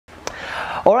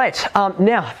All right,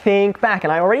 now think back,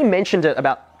 and I already mentioned it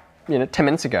about 10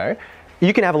 minutes ago.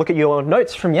 You can have a look at your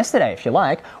notes from yesterday if you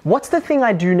like. What's the thing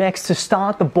I do next to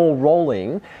start the ball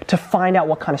rolling to find out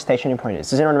what kind of stationary point it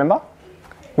is? Does anyone remember?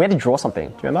 We had to draw something.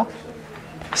 Do you remember?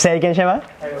 Say it again, Shema.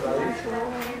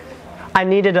 I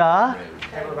needed a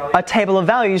table of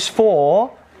values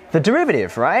for the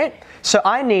derivative, right? So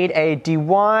I need a dy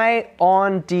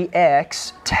on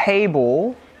dx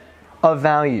table of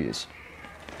values.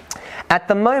 At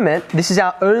the moment, this is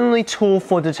our only tool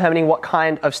for determining what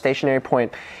kind of stationary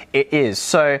point it is.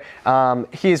 So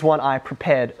here's one I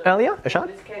prepared earlier. Ashan?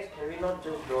 In this case, can we not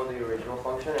just draw the original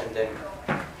function and then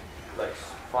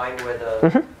find where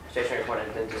the stationary point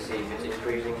is, and then to see if it's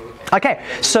increasing? Okay,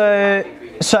 so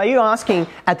are you asking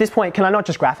at this point, can I not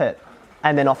just graph it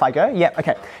and then off I go? Yeah,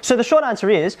 okay. So the short answer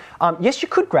is, yes, you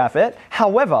could graph it.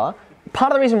 However,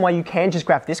 part of the reason why you can just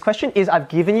graph this question is I've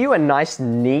given you a nice,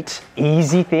 neat,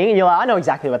 easy thing, and you're like, I know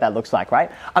exactly what that looks like, right?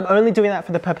 I'm only doing that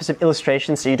for the purpose of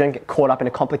illustration so you don't get caught up in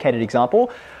a complicated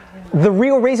example. The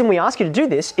real reason we ask you to do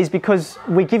this is because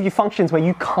we give you functions where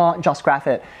you can't just graph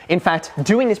it. In fact,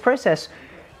 doing this process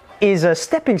is a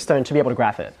stepping stone to be able to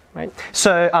graph it, right?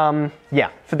 So yeah,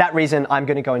 for that reason, I'm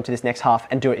going to go into this next half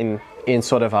and do it in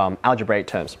sort of algebraic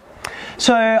terms.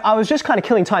 So I was just kind of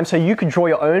killing time so you could draw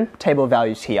your own table of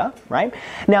values here, right?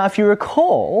 Now, if you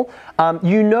recall,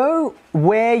 you know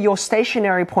where your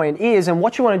stationary point is, and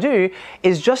what you want to do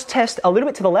is just test a little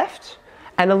bit to the left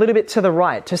and a little bit to the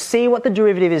right to see what the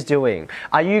derivative is doing.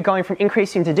 Are you going from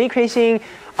increasing to decreasing?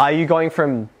 Are you going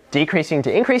from decreasing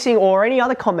to increasing, or any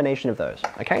other combination of those,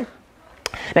 okay?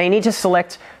 Now you need to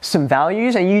select some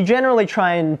values, and you generally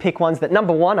try and pick ones that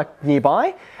number one are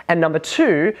nearby, and number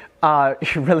two are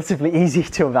relatively easy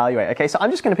to evaluate, okay? So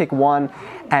I'm just going to pick 1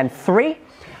 and 3,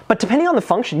 but depending on the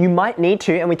function, you might need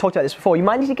to, and we talked about this before, you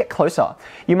might need to get closer.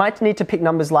 You might need to pick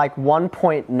numbers like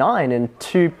 1.9 and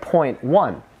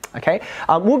 2.1. Okay,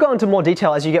 we'll go into more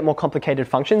detail as you get more complicated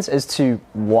functions as to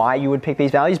why you would pick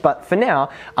these values, but for now,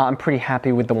 I'm pretty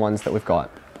happy with the ones that we've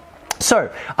got. So,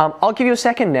 I'll give you a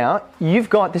second now. You've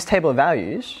got this table of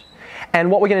values, and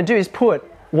what we're going to do is put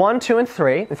 1, 2, and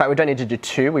 3. In fact, we don't need to do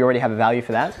 2. We already have a value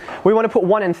for that. We want to put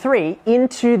 1 and 3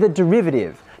 into the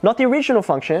derivative, not the original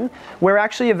function. We're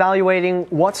actually evaluating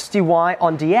what's dy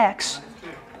on dx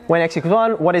when x equals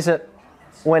 1. What is it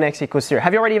when x equals 0?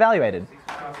 Have you already evaluated?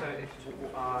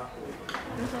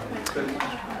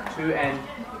 2 and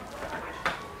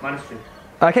minus 2.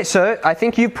 Okay, so I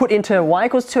think you put into y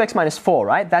equals 2x minus 4,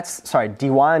 right? That's, sorry, dy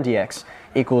on dx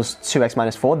equals 2x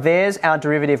minus 4. There's our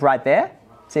derivative right there.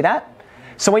 See that?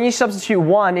 So when you substitute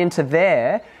 1 into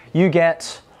there, you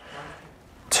get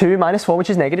 2 minus 4, which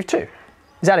is negative 2. Is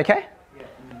that okay?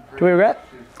 Do we regret?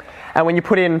 And when you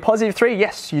put in positive 3,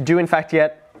 yes, you do in fact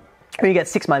get, you get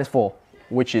 6 minus 4.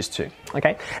 Which is 2,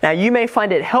 okay? Now you may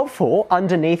find it helpful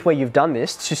underneath where you've done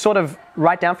this to sort of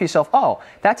write down for yourself, oh,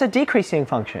 that's a decreasing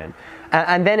function,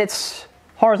 and then it's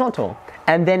horizontal,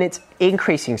 and then it's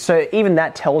increasing. So even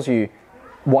that tells you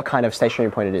what kind of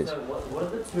stationary point it is. So what are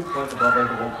the 2 points above the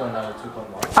 1.9 and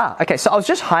 2.1? Ah, okay, so I was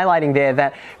just highlighting there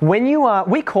that when you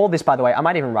we call this, by the way, I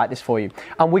might even write this for you,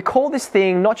 we call this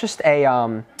thing not just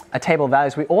a table of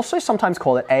values, we also sometimes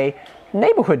call it a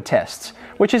neighborhood test,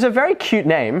 which is a very cute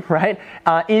name, right?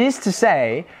 It is to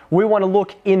say we want to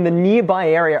look in the nearby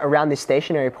area around this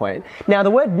stationary point. Now the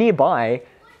word nearby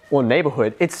or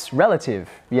neighborhood, it's relative,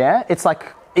 yeah? It's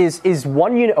like, is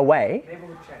 1 unit away,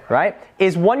 right?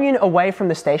 Is 1 unit away from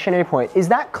the stationary point, is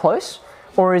that close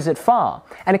or is it far?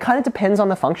 And it kind of depends on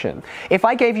the function. If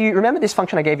I gave you, remember this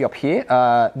function I gave you up here,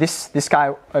 this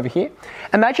guy over here?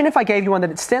 Imagine if I gave you one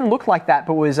that then looked like that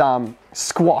but was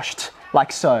squashed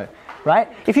like so. Right?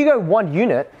 If you go 1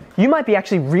 unit, you might be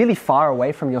actually really far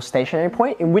away from your stationary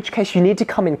point, in which case you need to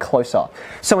come in closer.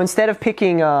 So instead of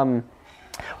picking 1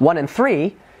 and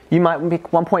 3, you might pick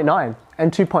 1.9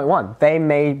 and 2.1. They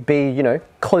may be,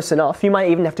 close enough. You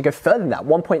might even have to go further than that,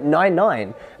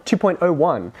 1.99,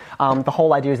 2.01. The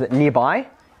whole idea is that nearby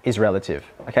is relative.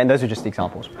 Okay, and those are just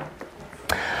examples.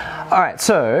 All right,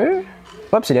 so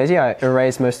whoopsie daisy, I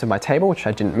erased most of my table, which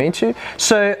I didn't mean to.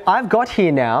 So I've got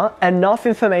here now enough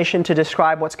information to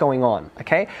describe what's going on,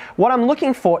 okay? What I'm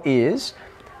looking for is,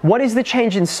 what is the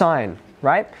change in sign,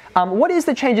 right? What is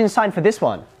the change in sign for this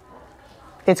one?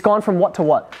 It's gone from what to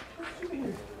what?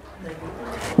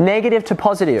 Negative to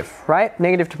positive, right?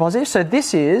 Negative to positive. So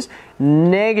this is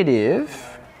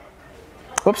negative,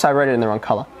 whoops, I wrote it in the wrong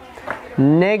color.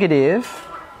 Negative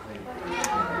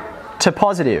to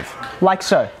positive, like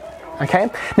so. Okay.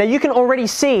 Now you can already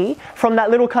see from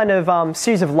that little kind of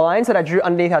series of lines that I drew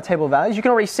underneath our table of values, you can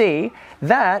already see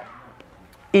that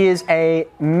is a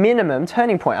minimum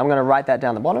turning point. I'm going to write that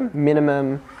down the bottom.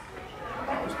 Minimum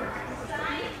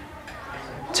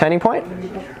turning point.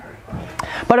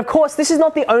 But of course, this is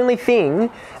not the only thing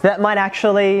that might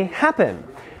actually happen.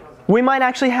 We might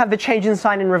actually have the change in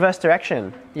sign in reverse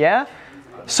direction, yeah?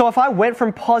 So if I went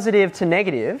from positive to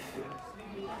negative,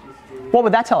 what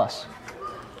would that tell us?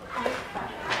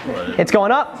 It's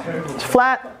going up, it's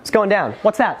flat, it's going down.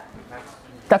 What's that?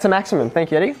 That's a maximum.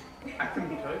 Thank you, Eddie.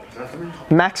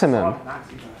 Maximum.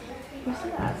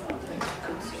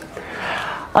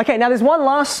 Okay, now there's one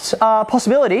last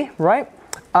possibility, right?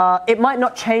 It might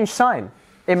not change sign.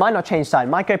 It might not change sign.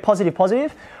 It might go positive,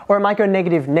 positive, or it might go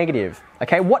negative, negative.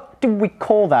 Okay, what do we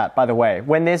call that, by the way?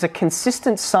 When there's a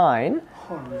consistent sign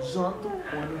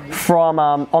from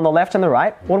on the left and the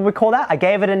right, what do we call that? I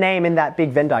gave it a name in that big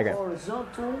Venn diagram.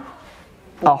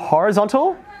 A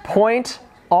horizontal point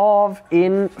of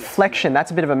inflection.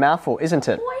 That's a bit of a mouthful, isn't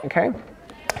it? Okay.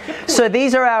 So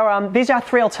these are our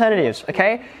three alternatives.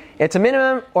 Okay, it's a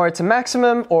minimum, or it's a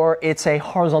maximum, or it's a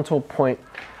horizontal point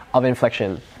of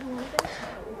inflection.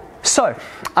 So,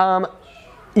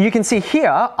 you can see here,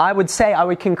 I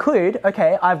would conclude,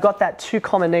 okay, I've got that 2,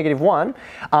 -1.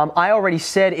 I already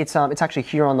said it's actually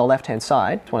here on the left-hand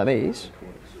side. It's one of these,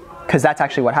 because that's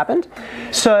actually what happened.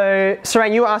 So,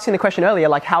 Saran, you were asking the question earlier,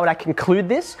 like, how would I conclude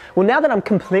this? Well, now that I'm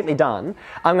completely done,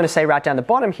 I'm going to say right down the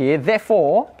bottom here,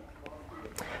 therefore,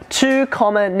 2,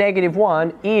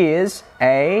 -1 is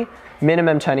a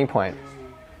minimum turning point.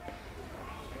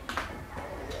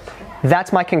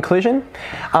 That's my conclusion.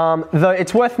 Though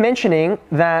it's worth mentioning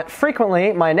that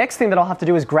frequently my next thing that I'll have to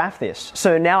do is graph this.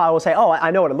 So now I will say, oh, I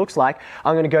know what it looks like.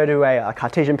 I'm going to go to a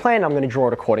Cartesian plane. I'm going to draw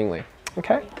it accordingly.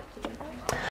 Okay.